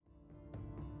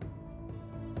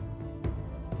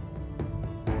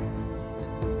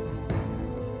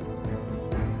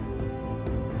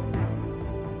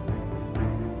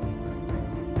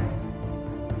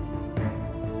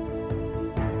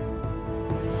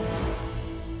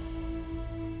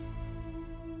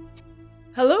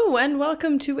Hello and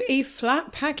welcome to A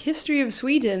Flat Pack History of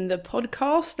Sweden, the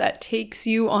podcast that takes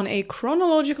you on a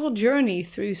chronological journey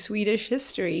through Swedish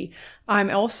history. I'm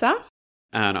Elsa.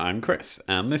 And I'm Chris,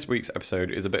 and this week's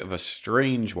episode is a bit of a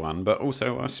strange one, but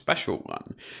also a special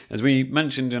one. As we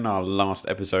mentioned in our last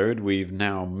episode, we've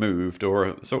now moved, or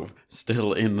are sort of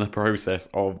still in the process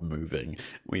of moving.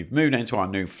 We've moved into our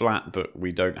new flat, but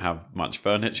we don't have much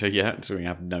furniture yet. We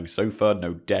have no sofa,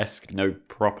 no desk, no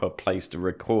proper place to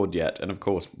record yet, and of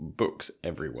course, books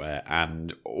everywhere,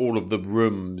 and all of the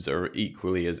rooms are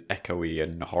equally as echoey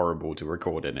and horrible to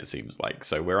record in, it seems like.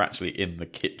 So we're actually in the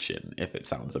kitchen, if it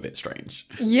sounds a bit strange.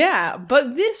 Yeah,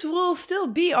 but this will still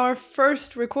be our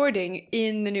first recording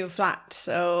in the new flat,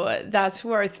 so that's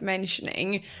worth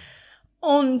mentioning.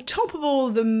 On top of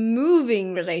all the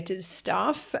moving related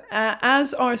stuff,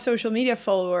 as our social media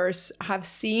followers have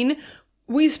seen,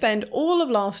 we spent all of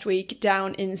last week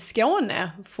down in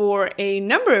Skåne for a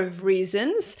number of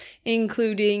reasons,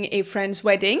 including a friend's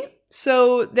wedding.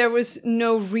 So there was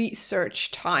no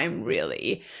research time,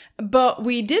 really. But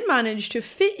we did manage to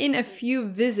fit in a few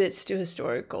visits to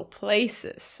historical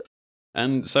places.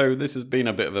 And so this has been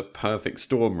a bit of a perfect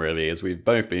storm, really, as we've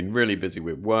both been really busy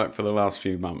with work for the last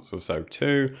few months or so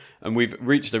too, and we've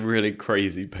reached a really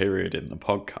crazy period in the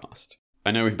podcast.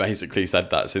 I know we basically said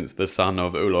that since the Son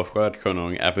of Olof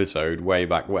Rödkonung episode way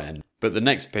back when, but the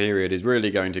next period is really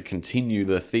going to continue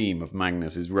the theme of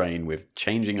Magnus's reign with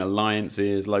changing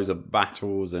alliances, loads of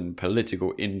battles and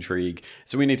political intrigue,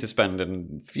 so we need to spend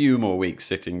a few more weeks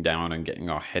sitting down and getting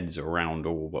our heads around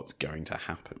all what's going to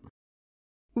happen.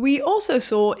 We also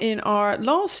saw in our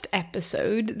last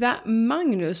episode that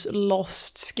Magnus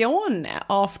lost Skåne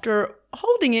after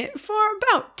holding it for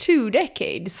about 2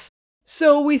 decades.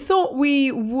 So we thought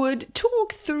we would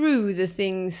talk through the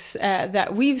things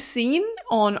that we've seen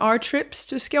on our trips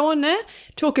to Skåne,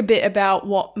 talk a bit about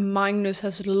what Magnus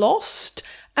has lost,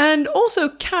 and also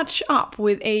catch up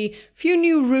with a few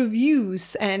new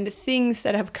reviews and things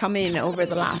that have come in over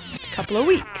the last couple of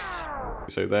weeks.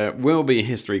 So there will be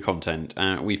history content.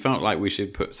 We felt like we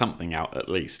should put something out at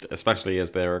least, especially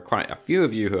as there are quite a few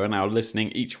of you who are now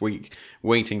listening each week,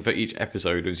 waiting for each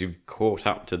episode as you've caught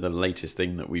up to the latest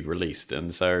thing that we've released.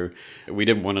 And so we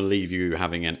didn't want to leave you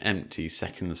having an empty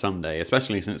second Sunday,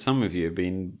 especially since some of you have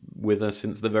been with us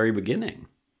since the very beginning.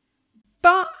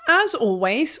 But as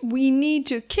always, we need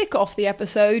to kick off the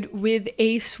episode with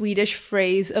a Swedish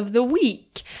phrase of the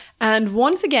week. And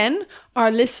once again, our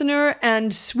listener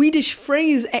and Swedish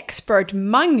phrase expert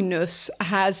Magnus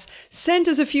has sent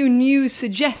us a few new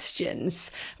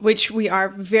suggestions, which we are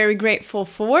very grateful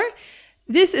for.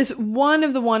 This is one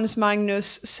of the ones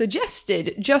Magnus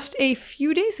suggested just a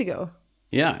few days ago.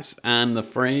 Yes, and the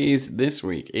phrase this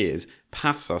week is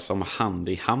passa som hand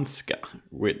i handske,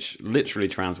 which literally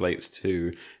translates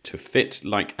to fit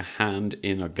like a hand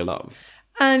in a glove.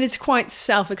 And it's quite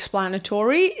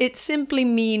self-explanatory. It simply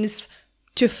means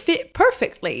to fit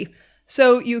perfectly.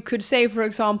 So you could say, for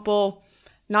example,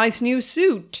 nice new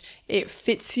suit. It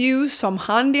fits you som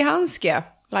hand i handske,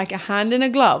 like a hand in a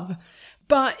glove.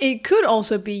 But it could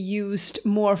also be used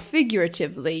more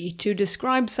figuratively to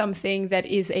describe something that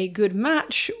is a good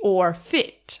match or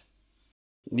fit.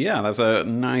 Yeah, that's a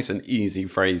nice and easy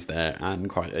phrase there, and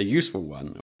quite a useful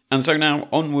one. And so now,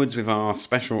 onwards with our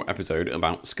special episode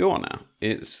about Skåne.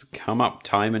 It's come up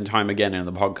time and time again in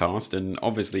the podcast, and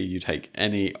obviously you take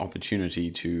any opportunity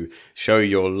to show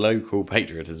your local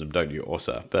patriotism, don't you,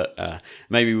 Åsa? But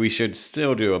maybe we should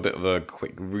still do a bit of a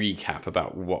quick recap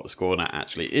about what Skåne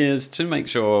actually is to make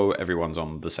sure everyone's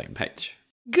on the same page.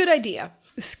 Good idea.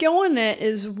 Skåne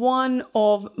is one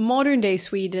of modern-day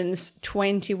Sweden's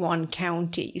 21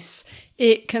 counties.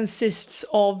 It consists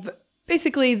of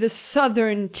basically the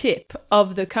southern tip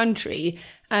of the country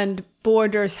and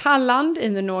borders Halland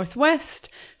in the northwest,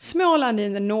 Småland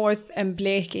in the north, and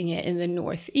Blekinge in the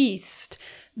northeast.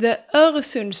 The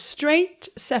Öresund Strait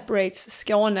separates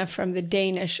Skåne from the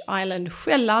Danish island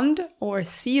Sjælland, or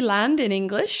Sealand in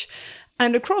English,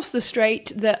 and across the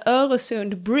strait, the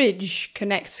Öresund Bridge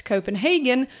connects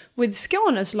Copenhagen with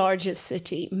Skåne's largest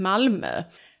city, Malmö.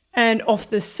 And off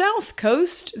the south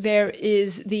coast, there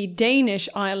is the Danish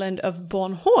island of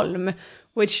Bornholm,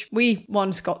 which we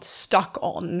once got stuck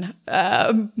on.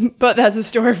 But that's a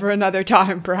story for another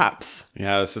time, perhaps.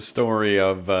 Yeah, it's a story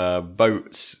of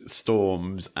boats,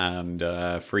 storms, and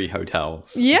free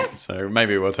hotels. Yeah. So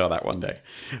maybe we'll tell that one day.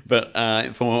 But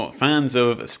for fans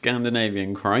of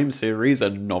Scandinavian crime series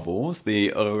and novels,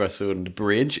 the Öresund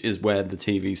Bridge is where the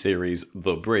TV series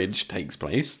The Bridge takes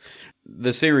place.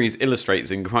 The series illustrates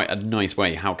in quite a nice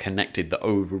way how connected the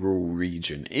overall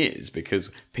region is, because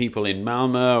people in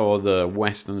Malmö or the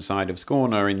western side of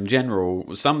Skåne in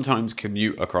general sometimes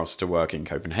commute across to work in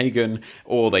Copenhagen,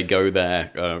 or they go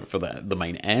there for the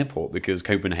main airport, because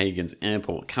Copenhagen's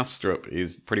airport Kastrup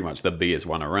is pretty much the biggest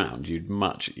one around. You'd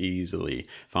much easily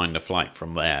find a flight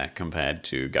from there compared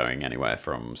to going anywhere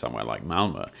from somewhere like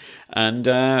Malmö. And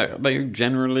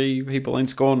people in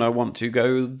Skåne want to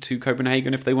go to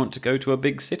Copenhagen if they want to go to a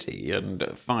big city and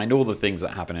find all the things that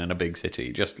happen in a big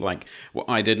city, just like what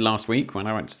I did last week when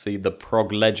I went to see the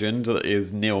prog legend that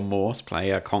is Neil Morse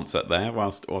play a concert there,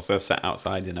 whilst also sat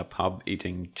outside in a pub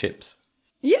eating chips.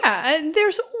 Yeah, and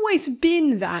there's always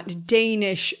been that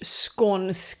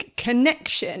Danish-Skånsk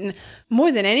connection,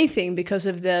 more than anything because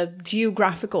of the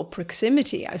geographical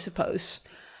proximity, I suppose.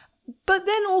 But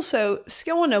then also,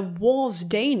 Skåne was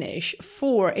Danish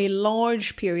for a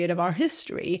large period of our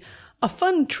history. A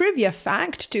fun trivia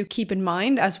fact to keep in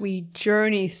mind as we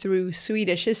journey through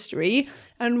Swedish history,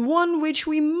 and one which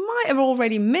we might have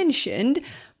already mentioned,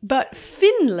 but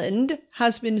Finland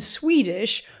has been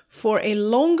Swedish for a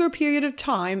longer period of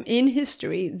time in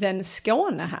history than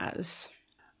Skåne has.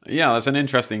 Yeah, that's an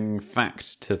interesting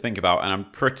fact to think about, and I'm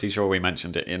pretty sure we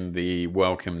mentioned it in the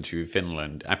Welcome to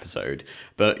Finland episode.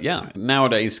 But yeah,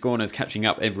 nowadays Skåne is catching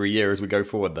up every year as we go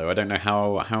forward, though. I don't know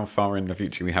how far in the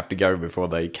future we have to go before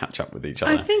they catch up with each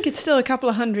other. I think it's still a couple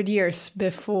of hundred years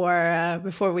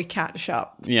before we catch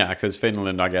up. Yeah, because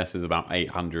Finland, I guess, is about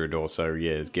 800 or so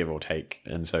years, give or take.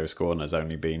 And so Skåne has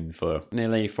only been for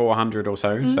nearly 400 or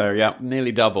so. So yeah,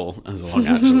 nearly double as long,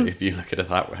 actually, if you look at it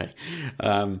that way.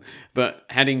 But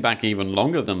heading back even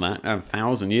longer than that,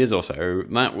 1,000 years or so,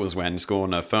 that was when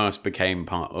Skåne first became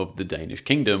part of the Danish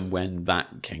kingdom, when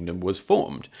that kingdom was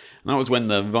formed. And that was when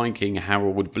the Viking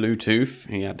Harald Bluetooth,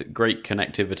 he had great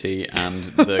connectivity and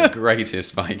the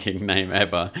greatest Viking name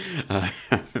ever.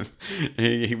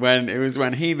 It was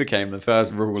when he became the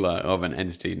first ruler of an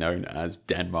entity known as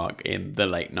Denmark in the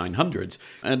late 900s.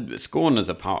 And Skåne is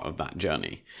a part of that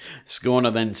journey.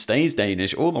 Skåne then stays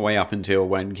Danish all the way up until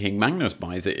when King Magnus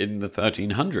buys it in the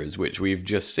 1300s, which we've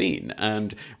just seen.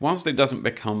 And whilst it doesn't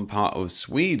become part of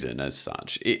Sweden as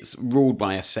such, it's ruled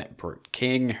by a separate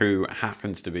king who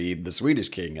happens to be the Swedish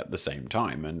king at the same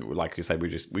time. And like we said,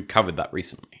 we've covered that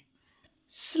recently.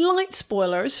 Slight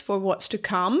spoilers for what's to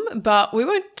come, but we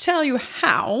won't tell you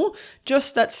how,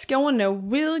 just that Skåne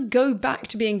will go back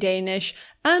to being Danish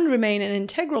and remain an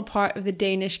integral part of the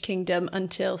Danish kingdom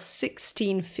until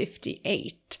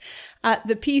 1658. At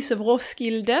the Peace of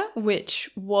Roskilde,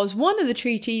 which was one of the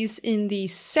treaties in the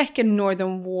Second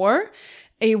Northern War,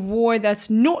 a war that's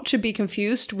not to be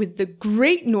confused with the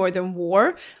Great Northern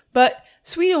War, but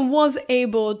Sweden was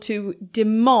able to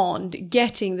demand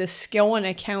getting the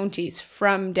Skåne counties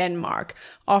from Denmark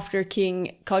after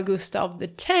King Carl Gustaf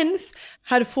X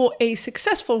had fought a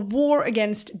successful war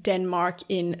against Denmark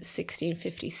in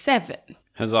 1657.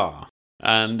 Huzzah.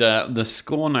 And the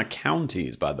Skåne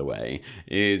counties, by the way,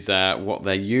 is what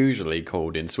they're usually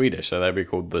called in Swedish. So they'll be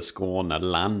called the Skåne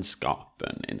landskapen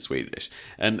in Swedish.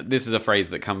 And this is a phrase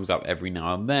that comes up every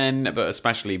now and then, but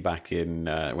especially back in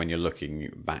when you're looking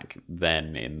back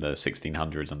then in the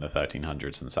 1600s and the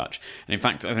 1300s and such. And in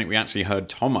fact, I think we actually heard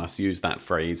Thomas use that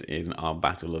phrase in our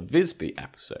Battle of Visby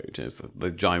episode, as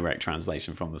the direct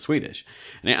translation from the Swedish.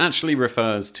 And it actually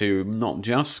refers to not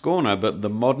just Skåne, but the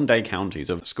modern-day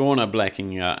counties of Skåne, Blekinge,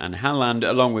 and Halland,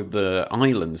 along with the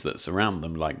islands that surround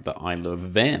them, like the Isle of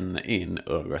Ven in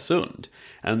Öresund.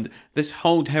 And this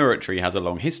whole territory has a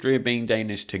long history of being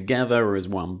Danish together as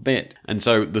one bit, and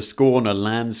so the Skåne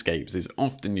landscapes is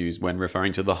often used when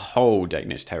referring to the whole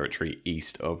Danish territory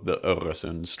east of the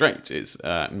Öresund Strait. It's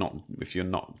not, if you're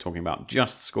not talking about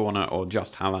just Skåne or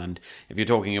just Halland, if you're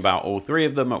talking about all three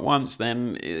of them at once,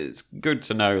 then it's good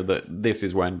to know that this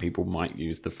is when people might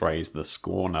use the phrase the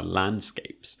Skåne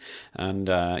landscapes. And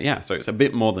so it's a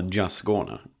bit more than just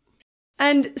Skåne.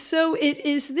 And so it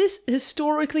is this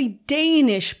historically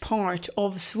Danish part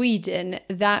of Sweden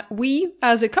that we,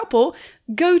 as a couple,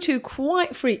 go to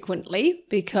quite frequently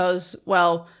because,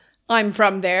 well, I'm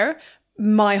from there.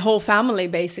 My whole family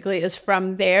basically is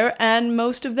from there, and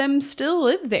most of them still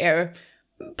live there.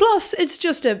 Plus, it's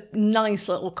just a nice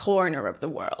little corner of the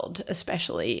world,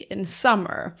 especially in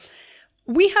summer.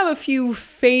 We have a few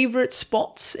favorite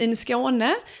spots in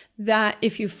Skåne that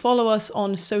if you follow us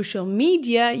on social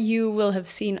media, you will have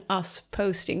seen us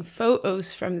posting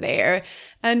photos from there.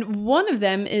 And one of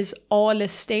them is Ale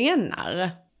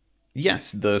Stenar.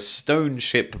 Yes, the stone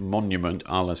ship monument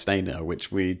Ale Stenar, which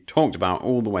we talked about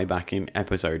all the way back in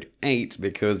episode 8,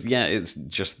 because, yeah, it's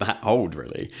just that old,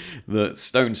 really. The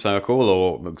stone circle,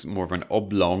 or looks more of an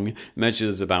oblong,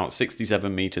 measures about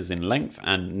 67 metres in length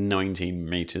and 19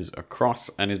 metres across,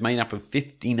 and is made up of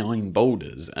 59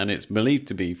 boulders, and it's believed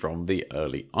to be from the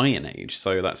early Iron Age,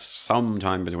 so that's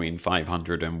sometime between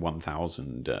 500 and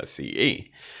 1000 CE.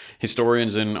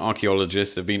 Historians and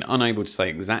archaeologists have been unable to say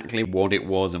exactly what it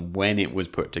was and when it was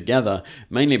put together,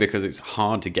 mainly because it's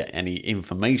hard to get any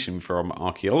information from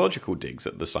archaeological digs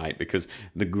at the site because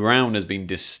the ground has been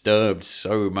disturbed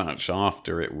so much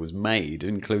after it was made,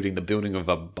 including the building of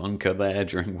a bunker there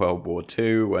during World War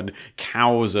II, and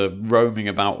cows are roaming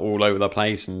about all over the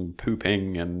place and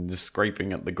pooping and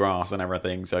scraping at the grass and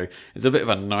everything, so it's a bit of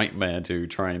a nightmare to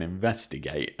try and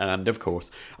investigate. And of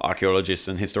course, archaeologists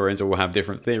and historians all have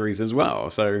different theories as well,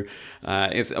 so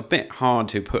it's a bit hard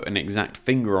to put an exact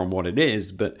finger on what it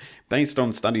is, but based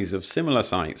on studies of similar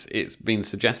sites, it's been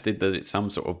suggested that it's some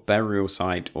sort of burial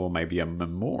site or maybe a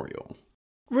memorial.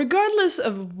 Regardless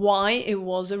of why it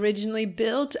was originally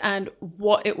built and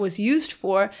what it was used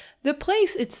for, the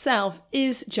place itself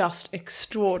is just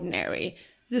extraordinary.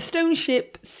 The stone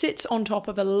ship sits on top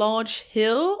of a large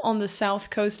hill on the south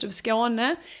coast of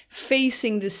Skåne,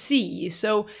 facing the sea,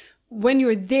 so when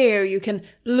you're there, you can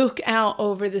look out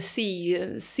over the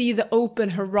sea, see the open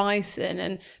horizon,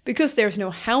 and because there's no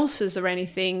houses or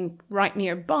anything right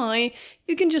nearby,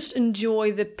 you can just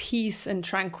enjoy the peace and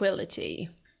tranquility.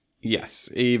 Yes,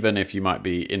 even if you might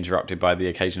be interrupted by the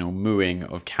occasional mooing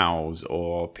of cows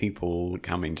or people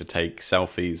coming to take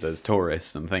selfies as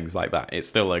tourists and things like that, it's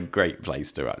still a great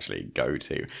place to actually go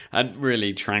to, and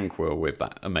really tranquil with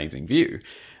that amazing view.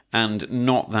 And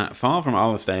not that far from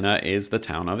Ale Stenar is the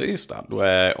town of Ystad,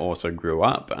 where I also grew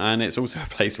up, and it's also a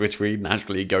place which we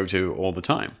naturally go to all the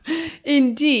time.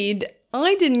 Indeed,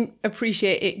 I didn't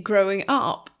appreciate it growing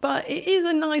up, but it is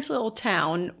a nice little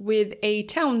town with a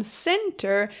town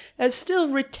centre that still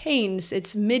retains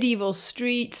its medieval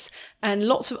streets and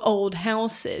lots of old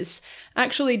houses.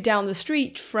 Actually, down the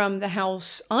street from the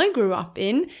house I grew up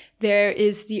in, there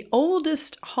is the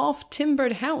oldest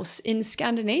half-timbered house in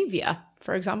Scandinavia.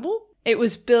 For example, it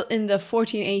was built in the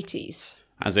 1480s.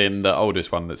 As in the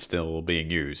oldest one that's still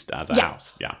being used as a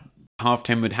house, yeah.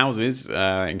 Half-timbered houses,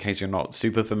 in case you're not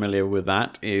super familiar with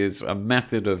that, is a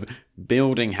method of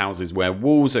building houses where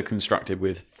walls are constructed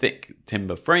with thick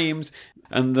timber frames,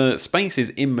 and the spaces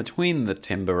in between the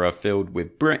timber are filled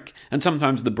with brick, and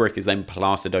sometimes the brick is then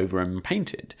plastered over and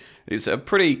painted. It's a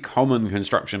pretty common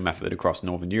construction method across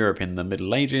Northern Europe in the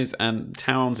Middle Ages, and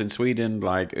towns in Sweden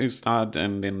like Ystad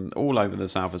and in all over the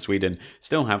south of Sweden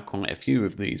still have quite a few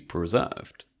of these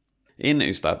preserved. In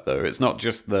Ystad, though, it's not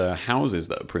just the houses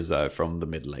that are preserved from the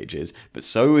Middle Ages, but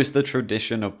so is the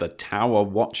tradition of the tower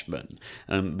watchman.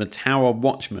 And the tower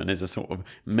watchman is a sort of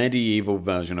medieval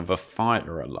version of a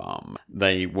fire alarm.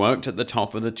 They worked at the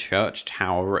top of the church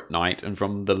tower at night, and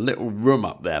from the little room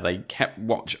up there, they kept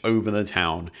watch over the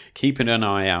town, keeping an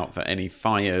eye out for any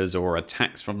fires or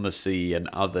attacks from the sea and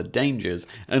other dangers.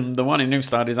 And the one in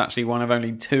Ystad is actually one of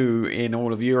only 2 in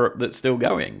all of Europe that's still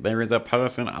going. There is a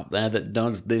person up there that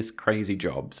does this crazy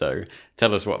job. So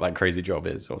tell us what that crazy job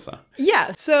is, Åsa.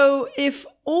 Yeah, so if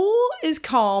all is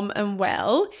calm and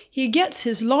well, he gets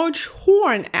his large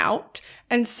horn out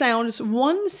and sounds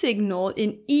one signal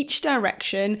in each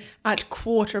direction at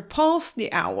 1/4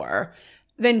 the hour,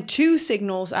 then 2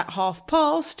 signals at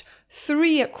 1/2,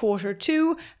 3 at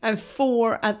 1/4, and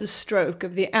 4 at the stroke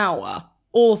of the hour,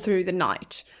 all through the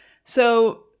night.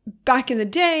 So back in the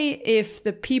day, if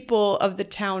the people of the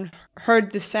town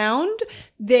heard the sound,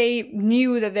 they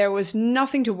knew that there was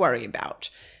nothing to worry about.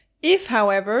 If,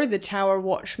 however, the tower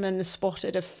watchman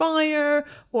spotted a fire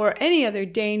or any other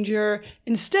danger,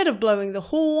 instead of blowing the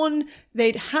horn,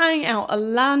 they'd hang out a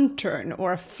lantern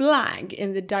or a flag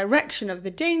in the direction of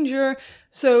the danger,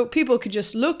 so people could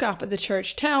just look up at the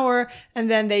church tower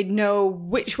and then they'd know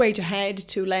which way to head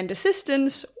to lend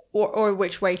assistance or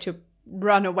which way to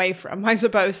run away from, I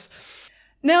suppose.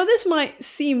 Now, this might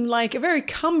seem like a very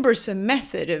cumbersome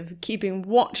method of keeping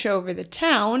watch over the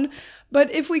town,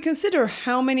 but if we consider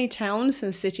how many towns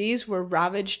and cities were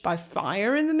ravaged by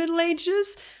fire in the Middle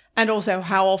Ages, and also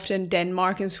how often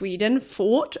Denmark and Sweden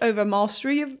fought over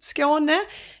mastery of Skåne,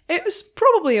 it was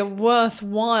probably a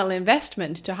worthwhile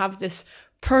investment to have this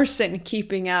person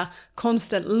keeping a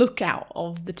constant lookout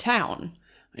of the town.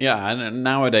 Yeah, and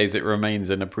nowadays it remains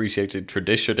an appreciated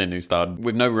tradition in Ystad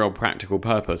with no real practical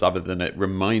purpose other than it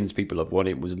reminds people of what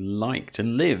it was like to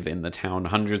live in the town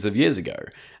hundreds of years ago.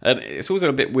 And it's also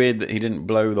a bit weird that he didn't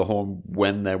blow the horn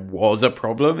when there was a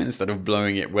problem instead of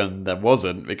blowing it when there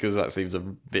wasn't, because that seems a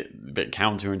bit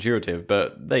counterintuitive,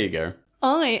 but there you go.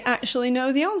 I actually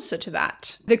know the answer to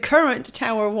that. The current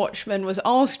tower watchman was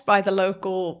asked by the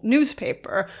local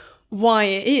newspaper why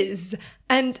it is,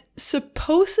 and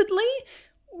supposedly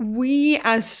we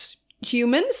as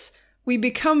humans, we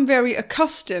become very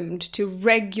accustomed to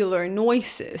regular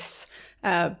noises.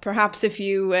 Perhaps if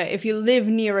you live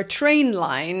near a train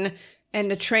line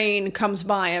and a train comes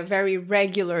by at very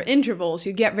regular intervals,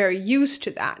 you get very used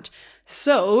to that.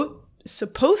 So,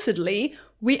 supposedly,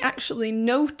 we actually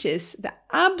notice the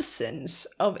absence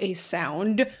of a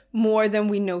sound more than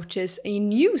we notice a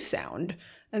new sound.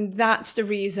 And that's the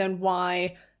reason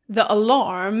why the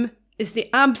alarm is the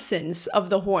absence of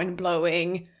the horn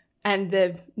blowing, and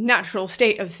the natural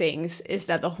state of things is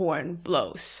that the horn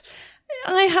blows.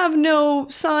 I have no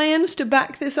science to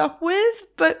back this up with,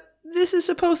 but this is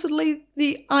supposedly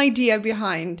the idea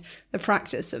behind the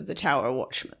practice of the tower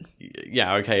watchman.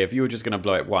 Yeah, okay, if you were just going to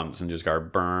blow it once and just go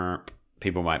burp,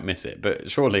 people might miss it.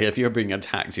 But surely if you're being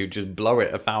attacked, you just blow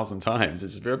it 1,000 times.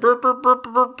 It's just burp, burp, burp, burp,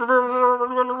 burp,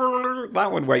 burp.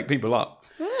 That would wake people up.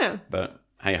 Yeah. But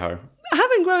hey-ho.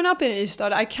 Having grown up in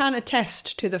Ystad, I can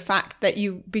attest to the fact that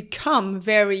you become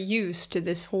very used to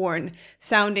this horn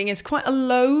sounding. It's quite a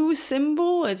low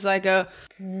symbol. It's like a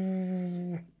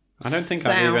I don't think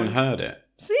sound. I've even heard it.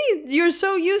 See, you're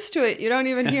so used to it, you don't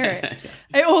even hear it.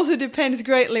 It also depends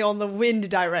greatly on the wind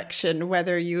direction,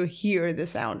 whether you hear the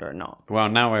sound or not. Well,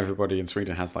 now everybody in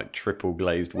Sweden has like triple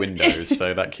glazed windows,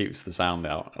 so that keeps the sound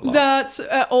out a lot. That's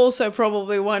also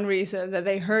probably one reason that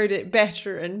they heard it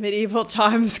better in medieval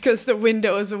times, because the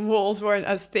windows and walls weren't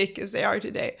as thick as they are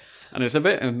today. And it's a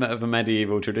bit of a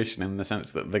medieval tradition in the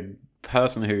sense that the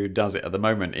person who does it at the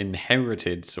moment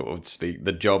inherited, sort of speak,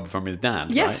 the job from his dad,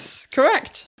 yes, right?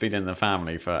 Correct. Been in the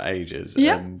family for ages,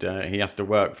 yeah. And he has to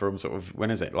work from sort of,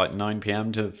 when is it, like 9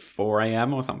 p.m. to 4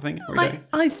 a.m. or something every day?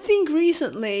 I think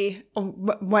recently,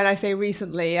 when I say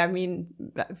recently, I mean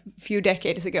a few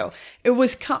decades ago, it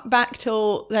was cut back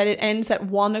till that it ends at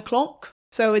 1 o'clock.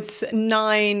 So it's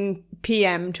 9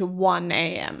 p.m. to 1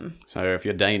 a.m. So if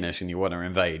you're Danish and you want to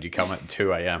invade, you come at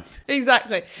 2 a.m.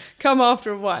 Exactly. Come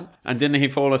after 1. And didn't he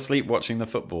fall asleep watching the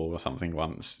football or something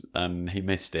once and he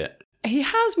missed it? He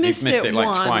has missed it He's missed it like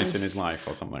once. twice in his life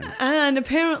or something. And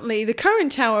apparently the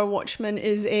current tower watchman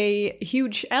is a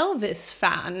huge Elvis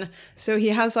fan. So he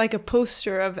has like a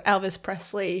poster of Elvis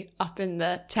Presley up in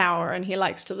the tower, and he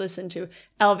likes to listen to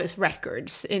Elvis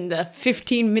records in the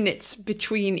 15 minutes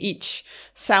between each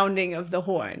sounding of the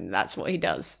horn. That's what he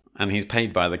does. And he's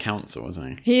paid by the council,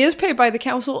 isn't he? He is paid by the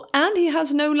council, and he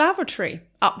has no lavatory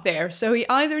up there. So he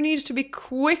either needs to be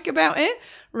quick about it,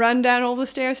 run down all the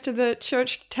stairs to the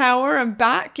church tower and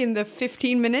back in the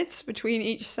 15 minutes between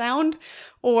each sound,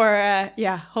 or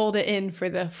hold it in for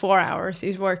the 4 hours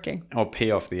he's working. Or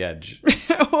pee off the edge.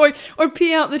 or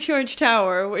pee out the church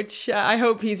tower, which I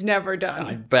hope he's never done.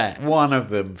 I bet one of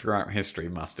them throughout history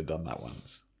must have done that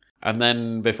once. And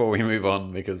then, before we move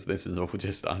on, because this is all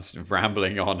just us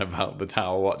rambling on about the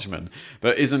Tower Watchman,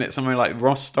 but isn't it somewhere like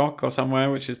Rostock or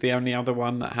somewhere, which is the only other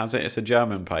one that has it? It's a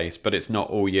German place, but it's not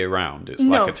all year round. It's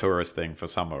like a tourist thing for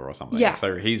summer or something. Yeah.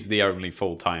 So he's the only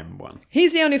full-time one.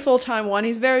 He's the only full-time one.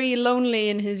 He's very lonely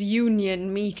in his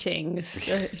union meetings.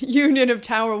 The Union of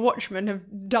Tower Watchmen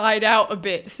have died out a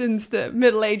bit since the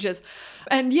Middle Ages.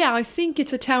 And yeah, I think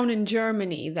it's a town in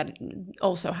Germany that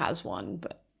also has one,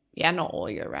 but yeah, not all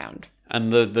year round.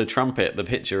 And the trumpet, the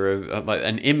picture of like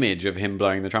an image of him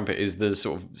blowing the trumpet is the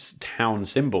sort of town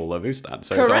symbol of Ystad.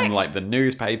 So Correct. It's on like the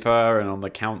newspaper and on the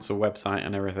council website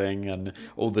and everything, and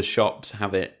all the shops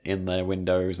have it in their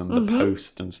windows and the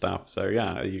post and stuff. So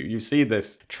yeah, you see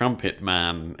this trumpet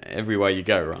man everywhere you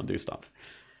go around Ystad.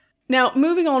 Now,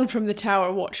 moving on from the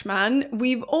Tower Watchman,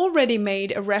 we've already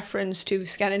made a reference to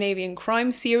Scandinavian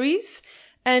crime series,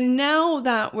 and now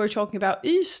that we're talking about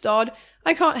Ystad,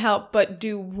 I can't help but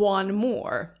do one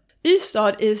more.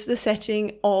 Ystad is the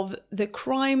setting of the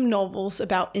crime novels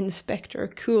about Inspector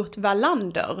Kurt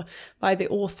Wallander by the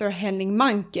author Henning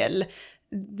Mankell.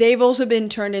 They've also been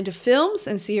turned into films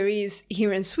and series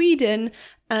here in Sweden,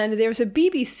 and there's a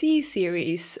BBC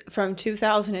series from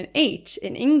 2008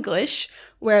 in English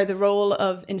where the role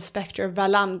of Inspector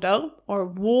Wallander, or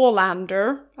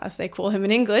Wallander as they call him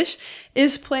in English,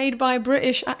 is played by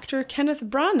British actor Kenneth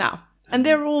Branagh. And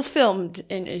they're all filmed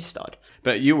in Ystad.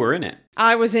 But you were in it.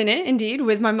 I was in it, indeed,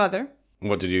 with my mother.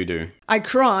 What did you do? I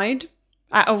cried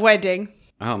at a wedding.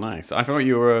 Oh, nice. I thought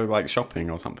you were like shopping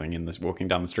or something in this, walking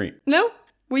down the street. No,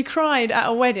 we cried at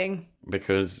a wedding.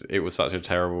 Because it was such a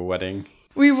terrible wedding.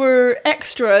 We were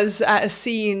extras at a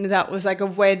scene that was like a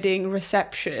wedding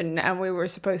reception, and we were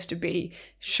supposed to be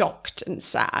shocked and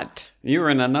sad. You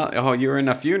were in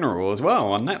a funeral as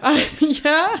well on Netflix.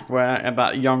 Yeah. Where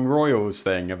that young royals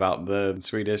thing about the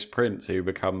Swedish prince who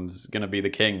becomes going to be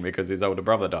the king because his older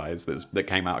brother dies that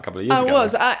came out a couple of years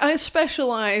ago. I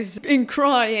specialise in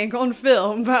crying on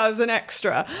film as an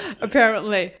extra,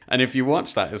 apparently. And if you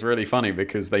watch that, it's really funny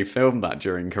because they filmed that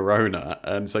during Corona.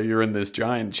 And so you're in this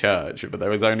giant church, but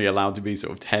there was only allowed to be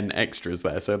sort of 10 extras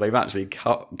there. So they've actually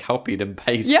copied and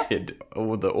pasted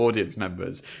all the audience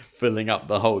members filling up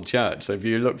the whole church. So if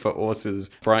you look for Åsa's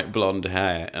bright blonde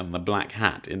hair and the black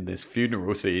hat in this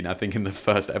funeral scene, I think in the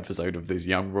first episode of this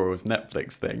Young Royals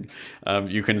Netflix thing,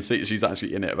 you can see she's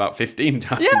actually in it about 15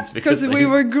 times. Yeah, because we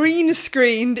were green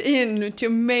screened in to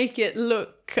make it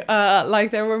look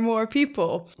like there were more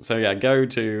people. So yeah, go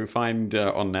to find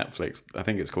on Netflix, I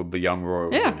think it's called The Young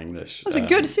Royals in English. It was a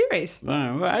good series.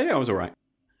 Yeah, it was all right.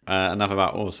 Enough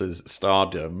about Åsa's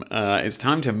stardom. It's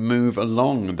time to move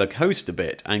along the coast a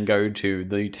bit and go to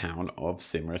the town of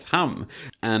Simrishamn.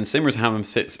 And Simrishamn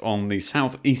sits on the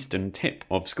southeastern tip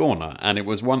of Skåne, and it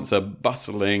was once a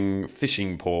bustling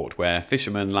fishing port where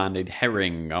fishermen landed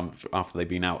herring after they'd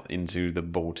been out into the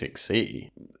Baltic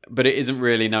Sea. But it isn't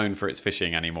really known for its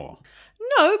fishing anymore.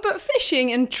 No, but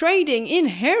fishing and trading in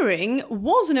herring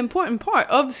was an important part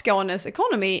of Skåne's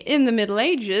economy in the Middle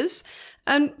Ages,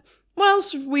 and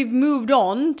whilst we've moved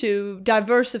on to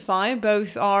diversify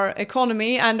both our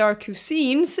economy and our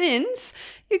cuisine since,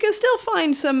 you can still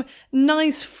find some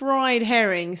nice fried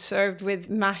herring served with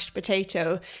mashed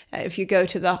potato if you go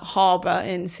to the harbour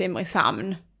in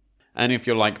Simrishamn. And if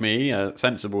you're like me, a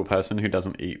sensible person who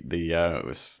doesn't eat the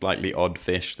slightly odd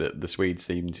fish that the Swedes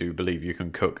seem to believe you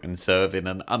can cook and serve in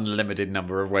an unlimited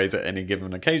number of ways at any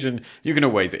given occasion, you can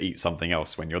always eat something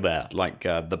else when you're there, like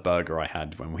the burger I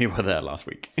had when we were there last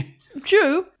week.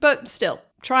 True, but still,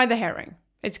 try the herring.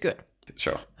 It's good.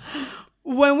 Sure.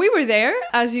 When we were there,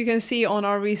 as you can see on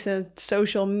our recent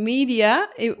social media,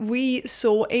 we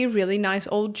saw a really nice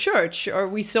old church, or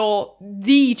we saw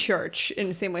the church in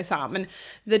Simrishamn.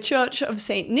 The Church of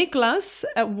St. Nicholas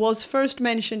was first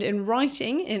mentioned in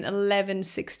writing in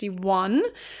 1161.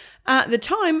 At the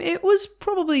time, it was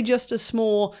probably just a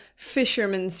small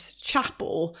fisherman's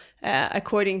chapel,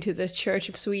 according to the Church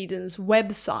of Sweden's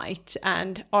website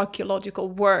and archaeological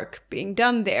work being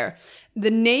done there.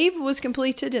 The nave was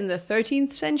completed in the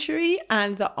 13th century,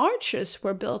 and the arches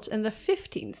were built in the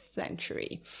 15th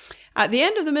century. At the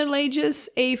end of the Middle Ages,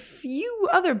 a few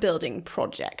other building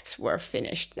projects were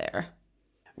finished there.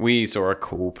 We saw a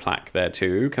cool plaque there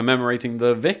too, commemorating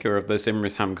the vicar of the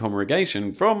Simrishamn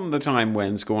congregation from the time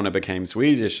when Skåne became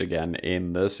Swedish again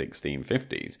in the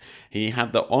 1650s. He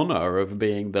had the honour of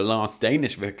being the last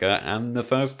Danish vicar and the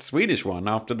first Swedish one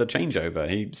after the changeover.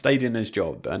 He stayed in his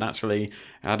job and actually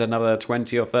had another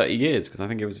 20 or 30 years, because I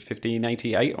think it was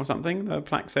 1588 or something, the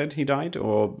plaque said he died,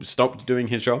 or stopped doing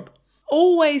his job.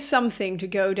 Always something to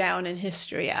go down in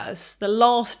history as the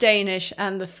last Danish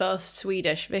and the first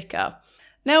Swedish vicar.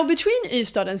 Now, between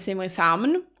Ystad and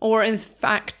Simrishamn, or in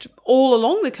fact all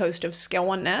along the coast of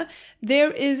Skåne,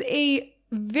 there is a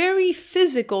very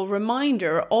physical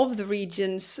reminder of the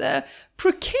region's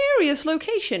precarious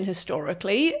location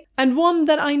historically, and one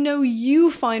that I know you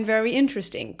find very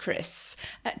interesting, Chris.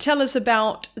 Tell us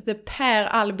about the Per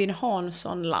Albin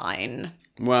Hansson line.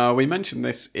 Well, we mentioned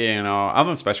this in our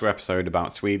other special episode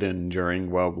about Sweden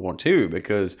during World War II,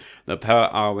 because the Per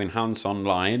Albin Hansson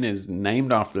line is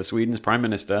named after Sweden's Prime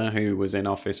Minister, who was in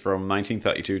office from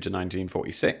 1932 to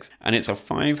 1946, and it's a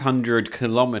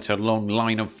 500-kilometre long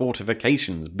line of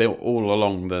fortifications built all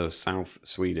along the South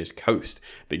Swedish coast,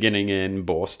 beginning in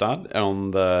Ystad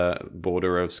on the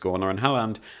border of Skåne and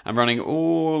Halland, and running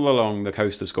all along the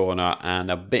coast of Skåne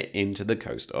and a bit into the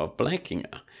coast of Blekinge.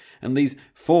 And these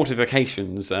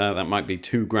fortifications, that might be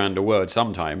too grand a word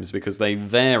sometimes, because they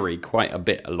vary quite a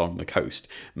bit along the coast.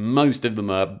 Most of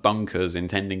them are bunkers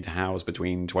intending to house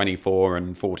between 24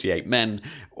 and 48 men,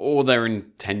 or they're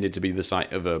intended to be the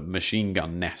site of a machine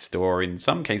gun nest, or in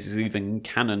some cases even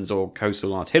cannons or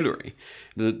coastal artillery.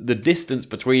 The distance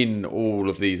between all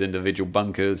of these individual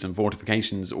bunkers and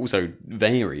fortifications also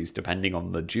varies depending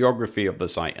on the geography of the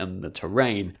site and the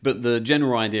terrain, but the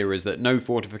general idea is that no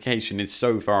fortification is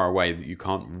so far away that you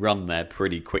can't run there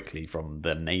pretty quickly from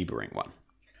the neighbouring one.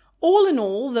 All in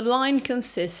all, the line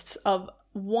consists of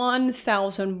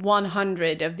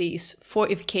 1,100 of these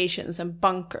fortifications and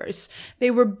bunkers.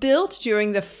 They were built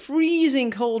during the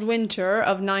freezing cold winter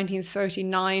of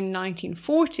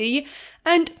 1939-1940,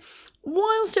 and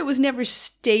whilst it was never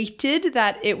stated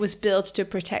that it was built to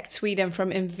protect Sweden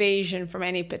from invasion from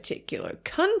any particular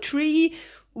country,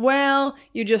 well,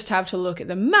 you just have to look at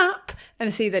the map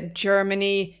and see that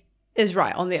Germany is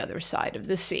right on the other side of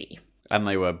the sea. And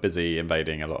they were busy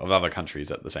invading a lot of other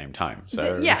countries at the same time.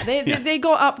 So They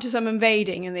got up to some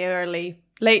invading in the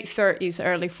late 30s,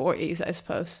 early 40s, I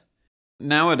suppose.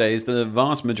 Nowadays, the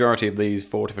vast majority of these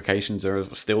fortifications are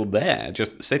still there,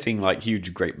 just sitting like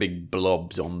huge, great big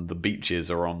blobs on the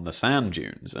beaches or on the sand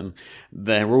dunes. And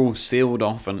they're all sealed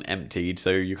off and emptied,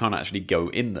 so you can't actually go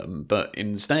in them. But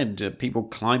instead, people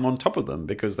climb on top of them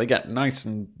because they get nice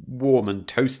and warm and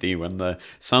toasty when the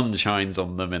sun shines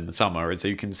on them in the summer. So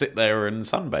you can sit there and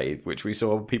sunbathe, which we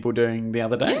saw people doing the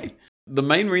other day. Yeah. The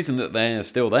main reason that they're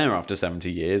still there after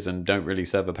 70 years and don't really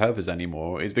serve a purpose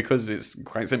anymore is because it's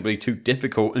quite simply too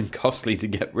difficult and costly to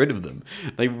get rid of them.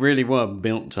 They really were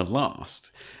built to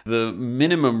last. The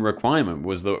minimum requirement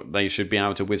was that they should be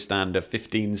able to withstand a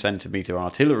 15-centimetre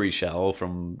artillery shell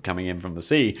from coming in from the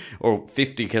sea or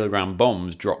 50-kilogram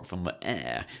bombs dropped from the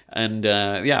air. And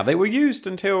they were used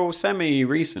until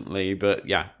semi-recently, but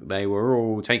they were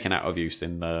all taken out of use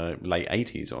in the late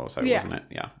 80s or so, wasn't it?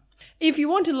 Yeah. If you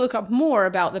want to look up more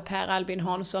about the Per Albin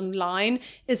Hansson line,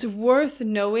 it's worth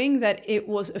knowing that it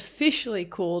was officially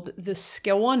called the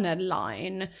Skåne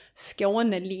line,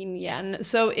 Skånelinjen.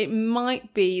 So it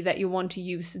might be that you want to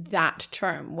use that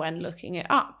term when looking it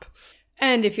up.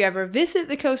 And if you ever visit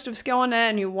the coast of Skåne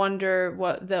and you wonder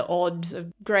what the odds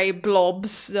of grey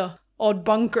blobs, the odd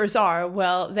bunkers are,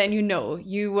 well, then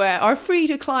you are free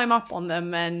to climb up on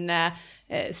them and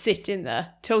sit in the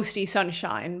toasty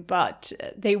sunshine, but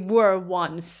they were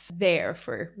once there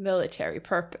for military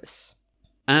purpose.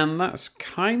 And that's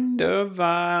kind of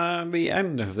the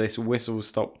end of this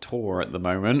whistle-stop tour at the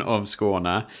moment of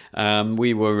Skåne.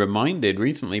 We were reminded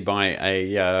recently by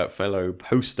a fellow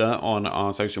poster on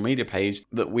our social media page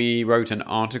that we wrote an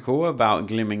article about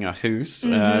Glimmingahus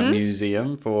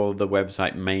Museum for the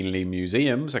website Mainly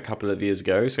Museums a couple of years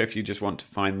ago. So if you just want to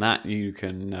find that, you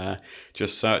can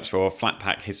just search for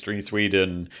Flatpack History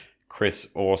Sweden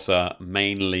Chris Åsa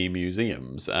Mainly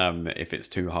Museums, if it's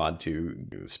too hard to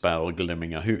spell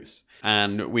Glimmingahus.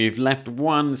 And we've left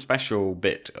one special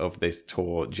bit of this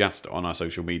tour just on our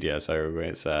social media, so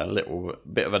it's a little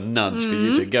bit of a nudge for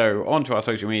you to go onto our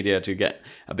social media to get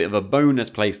a bit of a bonus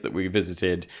place that we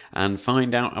visited and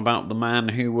find out about the man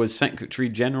who was Secretary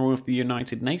General of the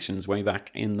United Nations way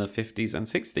back in the 50s and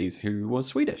 60s, who was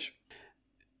Swedish.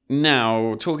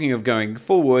 Now, talking of going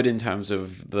forward in terms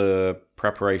of the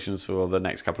preparations for the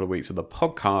next couple of weeks of the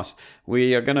podcast,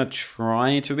 we are going to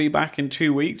try to be back in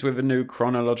 2 weeks with a new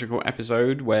chronological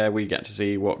episode where we get to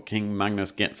see what King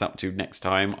Magnus gets up to next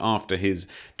time after his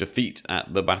defeat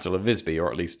at the Battle of Visby,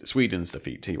 or at least Sweden's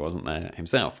defeat. He wasn't there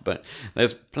himself, but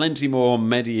there's plenty more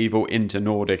medieval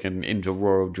inter-Nordic and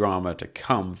inter-royal drama to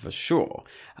come for sure.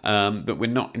 But we're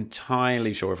not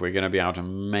entirely sure if we're going to be able to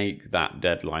make that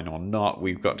deadline or not.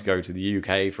 We've got to go to the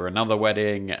UK for another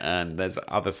wedding, and there's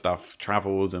other stuff,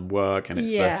 travels and work, and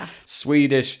it's the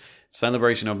Swedish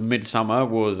celebration of Midsummer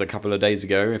was a couple of days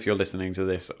ago, if you're listening to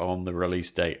this on the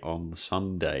release date on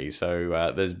Sunday.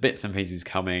 So there's bits and pieces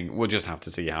coming. We'll just have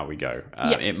to see how we go.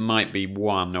 It might be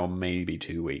 1 or maybe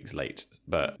 2 weeks late,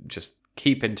 but just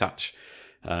keep in touch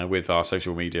with our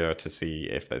social media to see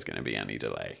if there's going to be any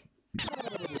delay.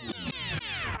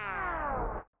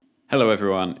 Hello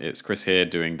everyone, it's Chris here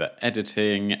doing the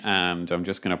editing, and I'm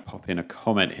just going to pop in a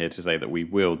comment here to say that we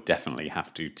will definitely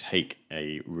have to take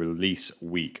a release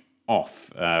week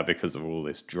off because of all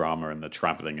this drama and the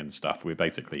travelling and stuff. We're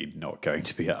basically not going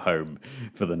to be at home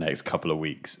for the next couple of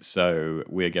weeks, so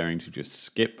we're going to just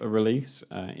skip a release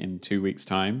in 2 weeks'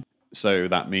 time. So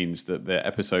that means that the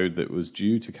episode that was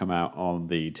due to come out on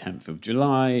the 10th of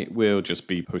July will just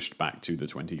be pushed back to the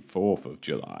 24th of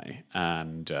July.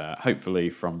 And hopefully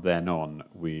from then on,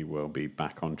 we will be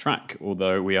back on track.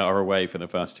 Although we are away for the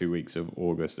first 2 weeks of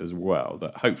August as well.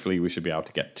 But hopefully we should be able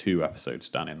to get 2 episodes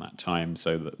done in that time.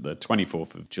 So that the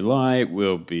 24th of July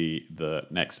will be the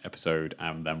next episode.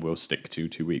 And then we'll stick to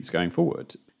 2 weeks going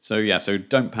forward. So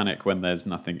don't panic when there's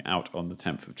nothing out on the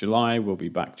 10th of July. We'll be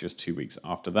back just 2 weeks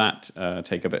after that.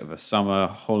 Take a bit of a summer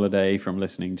holiday from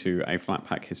listening to a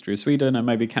Flatpack History of Sweden and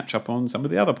maybe catch up on some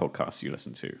of the other podcasts you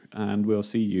listen to. And we'll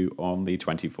see you on the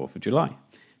 24th of July.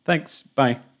 Thanks.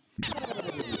 Bye.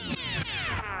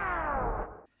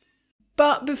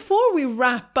 But before we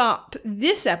wrap up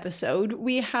this episode,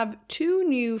 we have 2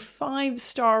 new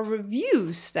 5-star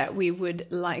reviews that we would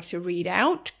like to read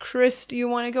out. Chris, do you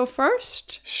want to go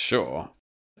first? Sure.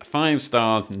 5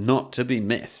 stars not to be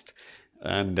missed.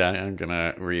 And I'm going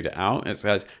to read it out. It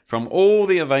says, from all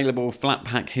the available flat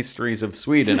pack histories of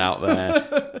Sweden out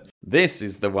there, this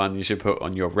is the one you should put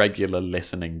on your regular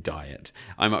listening diet.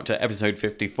 I'm up to episode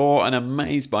 54 and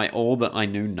amazed by all that I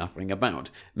knew nothing about.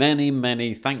 Many,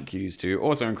 many thank yous to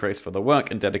Orso and Chris for the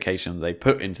work and dedication they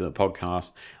put into the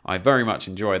podcast. I very much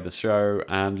enjoyed the show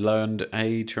and learned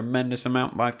a tremendous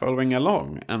amount by following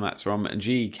along. And that's from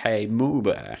G.K.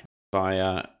 Mulber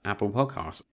via Apple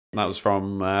Podcasts. That was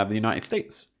from the United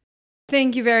States.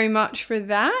 Thank you very much for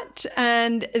that.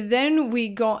 And then we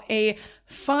got a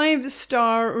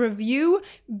 5-star review.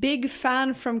 Big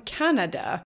fan from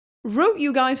Canada. Wrote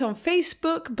you guys on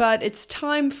Facebook, but it's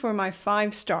time for my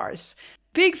 5 stars.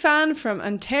 Big fan from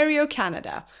Ontario,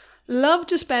 Canada. Love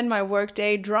to spend my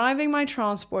workday driving my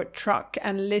transport truck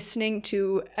and listening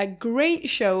to a great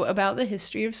show about the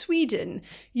history of Sweden.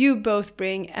 You both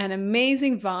bring an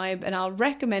amazing vibe, and I'll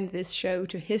recommend this show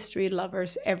to history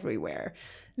lovers everywhere.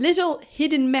 Little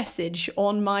hidden message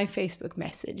on my Facebook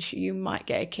message you might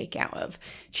get a kick out of.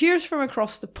 Cheers from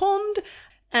across the pond,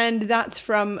 and that's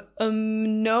from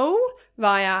No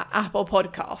via Apple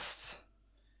Podcasts.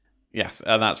 Yes,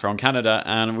 that's from Canada,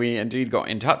 and we indeed got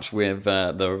in touch with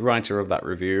the writer of that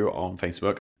review on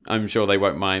Facebook. I'm sure they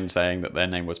won't mind saying that their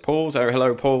name was Paul. So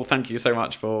hello, Paul. Thank you so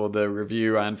much for the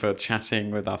review and for chatting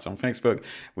with us on Facebook.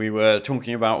 We were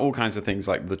talking about all kinds of things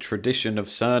like the tradition of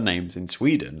surnames in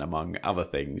Sweden, among other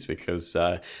things, because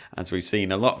as we've seen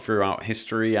a lot throughout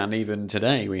history and even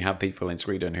today, we have people in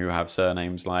Sweden who have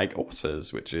surnames like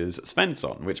Åsers, which is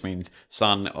Svensson, which means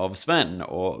son of Sven,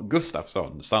 or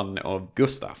Gustafsson, son of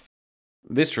Gustav.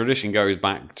 This tradition goes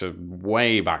back to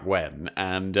way back when,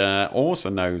 and also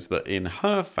knows that in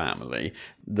her family,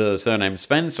 the surname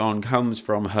Svensson comes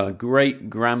from her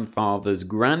great-grandfather's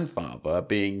grandfather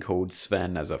being called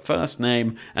Sven as a first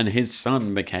name, and his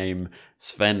son became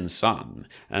Svensson.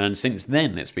 And since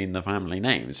then, it's been the family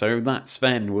name. So that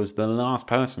Sven was the last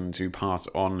person to pass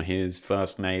on his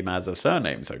first name as a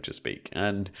surname, so to speak.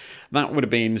 And that would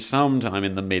have been sometime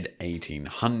in the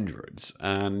mid-1800s.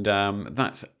 And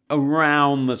that's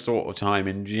around the sort of time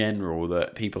in general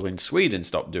that people in Sweden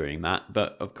stopped doing that.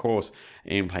 But of course,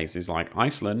 in places like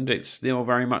Iceland, it's still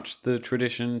very much the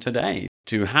tradition today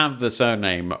to have the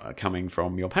surname coming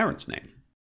from your parents' name.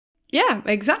 Yeah,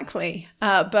 exactly.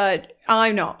 But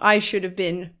I'm not. I should have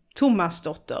been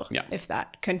Thomasdotter if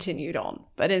that continued on.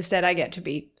 But instead I get to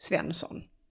be Svensson.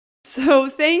 So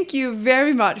thank you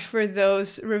very much for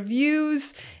those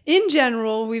reviews. In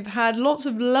general, we've had lots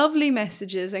of lovely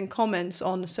messages and comments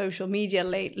on social media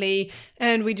lately,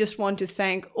 and we just want to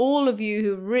thank all of you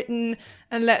who've written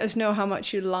and let us know how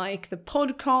much you like the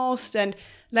podcast, and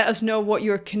let us know what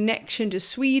your connection to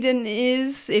Sweden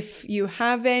is, if you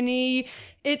have any.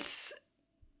 It's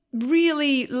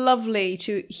really lovely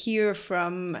to hear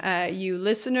from you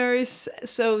listeners,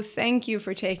 so thank you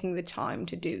for taking the time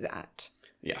to do that.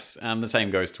 Yes, and the same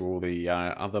goes to all the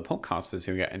other podcasters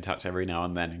who get in touch every now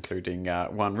and then, including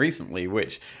one recently,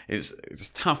 which it's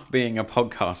tough being a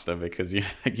podcaster because you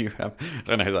have, I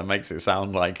don't know, that makes it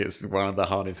sound like it's one of the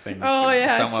hardest things. Oh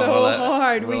yeah, it's so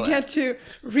hard. We get to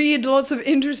read lots of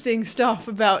interesting stuff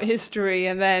about history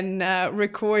and then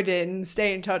record it and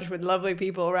stay in touch with lovely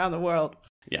people around the world.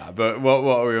 Yeah, but what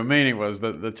we were meaning was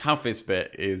that the toughest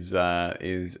bit is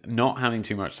not having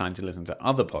too much time to listen to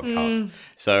other podcasts.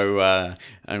 So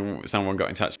and someone got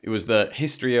in touch. It was the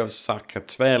History of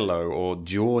Sakartvelo, or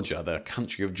Georgia, the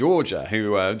country of Georgia,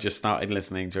 who just started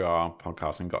listening to our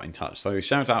podcast and got in touch. So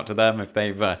shout out to them if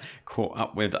they've caught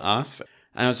up with us.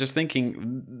 And I was just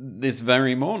thinking, this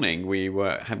very morning we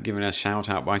have given a shout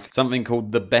out by something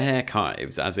called the Bear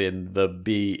Archives, as in the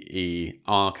BE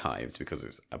archives, because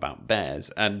it's about bears.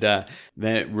 And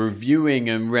they're reviewing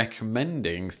and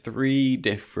recommending 3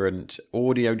 different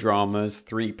audio dramas,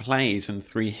 3 plays, and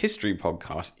 3 history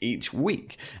podcasts each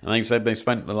week. And they've said they've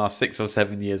spent the last 6 or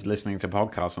 7 years listening to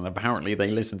podcasts, and apparently they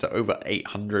listen to over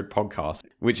 800 podcasts,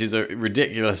 which is a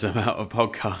ridiculous amount of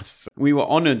podcasts. We were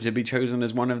honoured to be chosen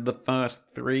as one of the first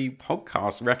 3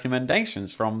 podcast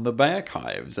recommendations from the Bear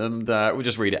Archives, and we'll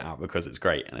just read it out because it's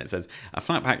great. And it says, a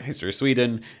flat pack history of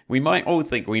Sweden. We might all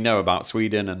think we know about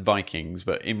Sweden and Vikings,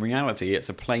 but in reality it's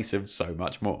a place of so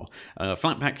much more.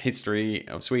 Flat pack history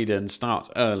of Sweden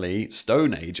starts early,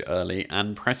 Stone Age early,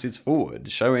 and presses forward,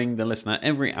 showing the listener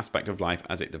every aspect of life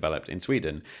as it developed in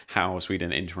Sweden, how Sweden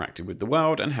interacted with the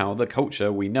world, and how the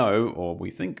culture we know, or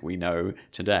we think we know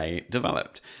today,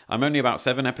 developed. I'm only about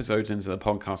 7 episodes into the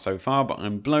podcast so far, but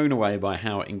I'm blown away by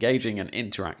how engaging and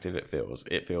interactive it feels.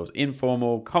 It feels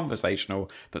informal,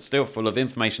 conversational, but still full of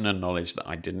information and knowledge that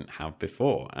I didn't have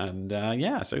before. And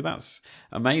so that's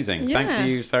amazing. Yeah. Thank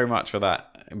you so much for that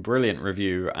brilliant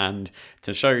review. And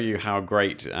to show you how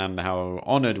great and how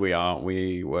honoured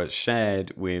we were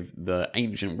shared with the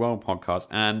Ancient World podcast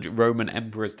and Roman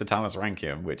Emperors Totalis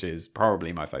Rankium, which is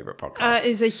probably my favourite podcast.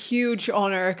 It's a huge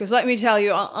honour, because let me tell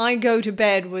you, I go to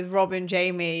bed with Rob and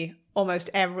Jamie almost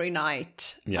every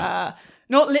night. Yeah.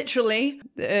 Not literally,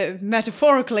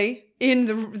 metaphorically.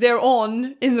 They're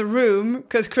on in the room,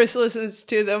 because Chris listens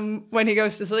to them when he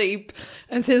goes to sleep,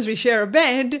 and since we share a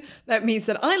bed, that means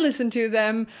that I listen to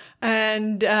them,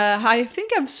 and I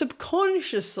think I've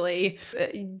subconsciously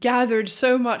gathered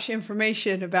so much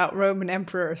information about Roman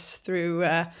emperors through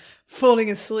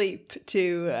falling asleep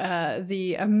to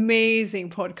the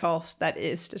amazing podcast that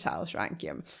is Totalis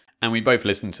Rankium. And we both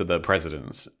listen to the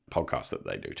president's podcast that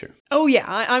they do too. Oh yeah,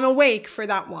 I'm awake for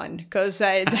that one, because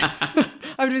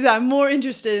I'm more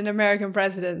interested in American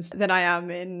presidents than I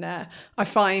am in. I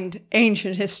find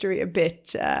ancient history a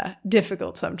bit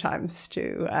difficult sometimes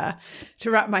to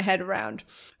wrap my head around.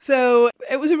 So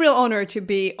it was a real honor to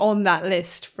be on that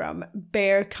list from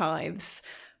Bearchives.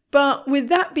 But with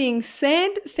that being said,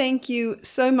 thank you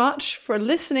so much for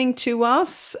listening to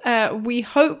us. We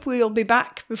hope we'll be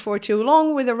back before too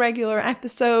long with a regular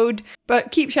episode,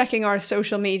 but keep checking our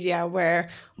social media where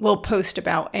we'll post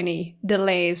about any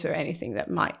delays or anything that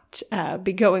might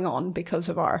be going on because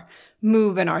of our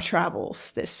move and our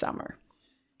travels this summer.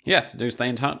 Yes, do stay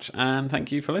in touch, and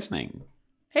thank you for listening.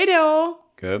 Hej då!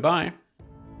 Goodbye.